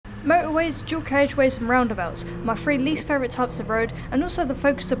Motorways, dual carriageways and roundabouts are my three least favourite types of road and also the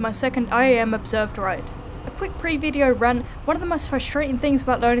focus of my second IAM observed ride. A quick pre-video rant, one of the most frustrating things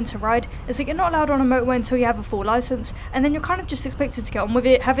about learning to ride is that you're not allowed on a motorway until you have a full licence, and then you're kind of just expected to get on with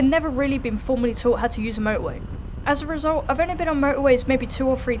it, having never really been formally taught how to use a motorway. As a result, I've only been on motorways maybe 2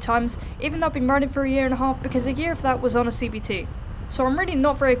 or 3 times, even though I've been riding for a year and a half because a year of that was on a CBT. So I'm really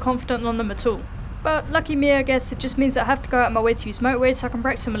not very confident on them at all. But lucky me, I guess, it just means that I have to go out of my way to use motorways so I can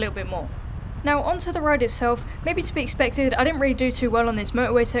practice them a little bit more. Now onto the ride itself, maybe to be expected, I didn't really do too well on this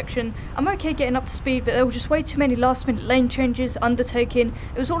motorway section. I'm okay getting up to speed, but there were just way too many last minute lane changes, undertaking,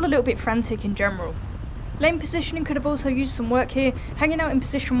 it was all a little bit frantic in general. Lane positioning could have also used some work here. Hanging out in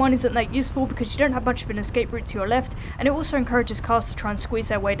position 1 isn't that useful because you don't have much of an escape route to your left, and it also encourages cars to try and squeeze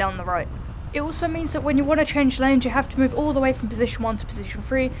their way down the right. It also means that when you want to change lanes, you have to move all the way from position 1 to position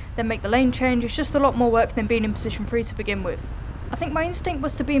 3, then make the lane change. It's just a lot more work than being in position 3 to begin with. I think my instinct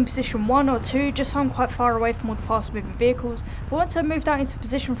was to be in position 1 or 2, just so I'm quite far away from all the fast moving vehicles, but once I moved out into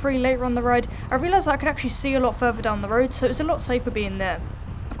position 3 later on the ride, I realised that I could actually see a lot further down the road, so it was a lot safer being there.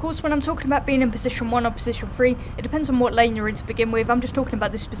 Of course, when I'm talking about being in position 1 or position 3, it depends on what lane you're in to begin with. I'm just talking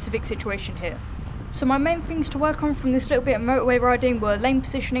about this specific situation here. So my main things to work on from this little bit of motorway riding were lane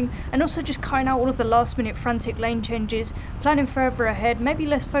positioning and also just cutting out all of the last minute frantic lane changes, planning further ahead, maybe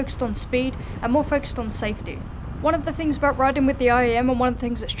less focused on speed and more focused on safety. One of the things about riding with the IAM, and one of the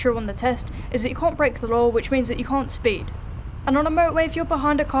things that's true on the test, is that you can't break the law, which means that you can't speed. And on a motorway, if you're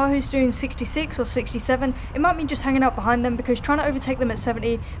behind a car who's doing 66 or 67, it might mean just hanging out behind them because trying to overtake them at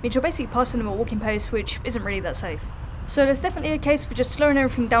 70 means you're basically passing them at walking pace, which isn't really that safe. So there's definitely a case for just slowing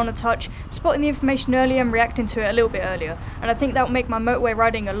everything down a touch, spotting the information earlier and reacting to it a little bit earlier, and I think that will make my motorway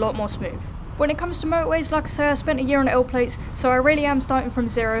riding a lot more smooth. When it comes to motorways, like I say, I spent a year on L plates, so I really am starting from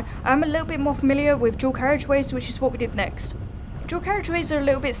zero. I am a little bit more familiar with dual carriageways, which is what we did next. Dual carriageways are a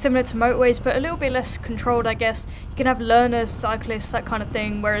little bit similar to motorways, but a little bit less controlled, I guess. You can have learners, cyclists, that kind of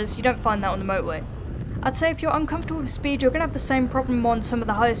thing, whereas you don't find that on the motorway. I'd say if you're uncomfortable with speed, you're going to have the same problem on some of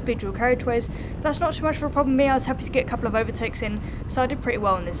the higher speed dual carriageways, but that's not too much of a problem for me. I was happy to get a couple of overtakes in, so I did pretty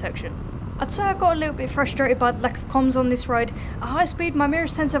well in this section. I'd say I got a little bit frustrated by the lack of comms on this ride. At high speed, my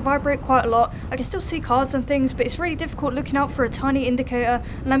mirrors tend to vibrate quite a lot. I can still see cars and things, but it's really difficult looking out for a tiny indicator,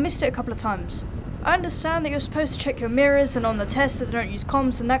 and I missed it a couple of times. I understand that you're supposed to check your mirrors and on the test that they don't use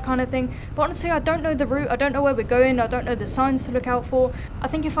comms and that kind of thing, but honestly I don't know the route, I don't know where we're going, I don't know the signs to look out for. I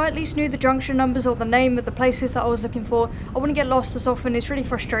think if I at least knew the junction numbers or the name of the places that I was looking for, I wouldn't get lost as often. It's really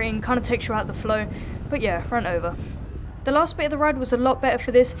frustrating, kind of takes you out of the flow. But yeah, run over. The last bit of the ride was a lot better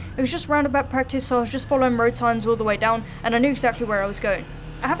for this. It was just roundabout practice, so I was just following road times all the way down, and I knew exactly where I was going.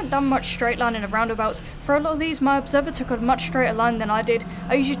 I haven't done much straight lining of roundabouts. For a lot of these, my observer took a much straighter line than I did.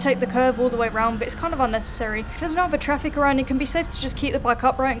 I usually take the curve all the way around, but it's kind of unnecessary. If there's no other traffic around, it can be safe to just keep the bike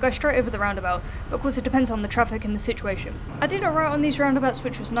upright and go straight over the roundabout, but of course it depends on the traffic and the situation. I did alright on these roundabouts,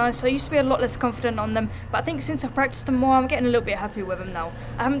 which was nice. I used to be a lot less confident on them, but I think since I've practiced them more, I'm getting a little bit happy with them now.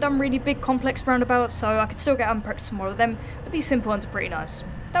 I haven't done really big complex roundabouts, so I could still get out and practice more of them, but these simple ones are pretty nice.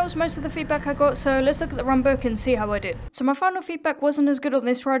 That was most of the feedback I got, so let's look at the run book and see how I did. So my final feedback wasn't as good on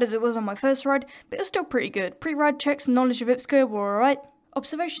this ride as it was on my first ride, but it was still pretty good. Pre-ride checks and knowledge of IPSCA were alright.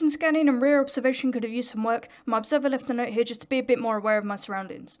 Observation scanning and rear observation could have used some work. My observer left a note here just to be a bit more aware of my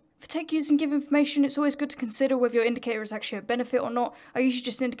surroundings. For take, use and give information, it's always good to consider whether your indicator is actually a benefit or not. I usually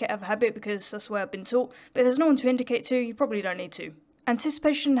just indicate out of habit because that's the way I've been taught, but if there's no one to indicate to, you probably don't need to.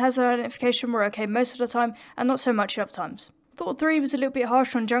 Anticipation and hazard identification were okay most of the time, and not so much other times. Thought 3 was a little bit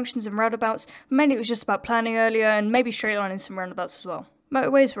harsh on junctions and roundabouts, mainly it was just about planning earlier and maybe straight lining some roundabouts as well.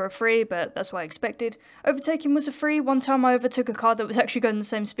 Motorways were a 3, but that's what I expected. Overtaking was a 3. One time I overtook a car that was actually going the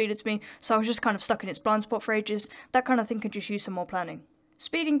same speed as me, so I was just kind of stuck in its blind spot for ages. That kind of thing could just use some more planning.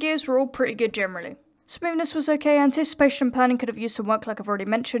 Speed and gears were all pretty good generally. Smoothness was okay, anticipation and planning could have used some work like I've already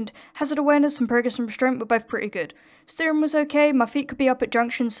mentioned. Hazard awareness and progress and restraint were both pretty good. Steering was okay, my feet could be up at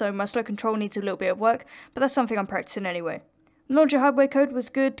junctions so my slow control needs a little bit of work, but that's something I'm practicing anyway. Knowledge of highway code was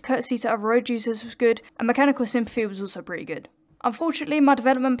good, courtesy to other road users was good, and mechanical sympathy was also pretty good. Unfortunately, my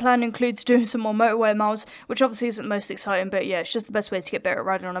development plan includes doing some more motorway miles, which obviously isn't the most exciting, but yeah, it's just the best way to get better at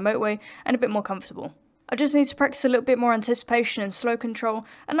riding on a motorway, and a bit more comfortable. I just need to practice a little bit more anticipation and slow control,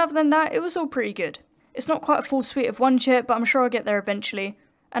 and other than that, it was all pretty good. It's not quite a full suite of ones yet, but I'm sure I'll get there eventually,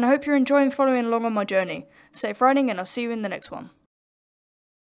 and I hope you're enjoying following along on my journey. Safe riding, and I'll see you in the next one.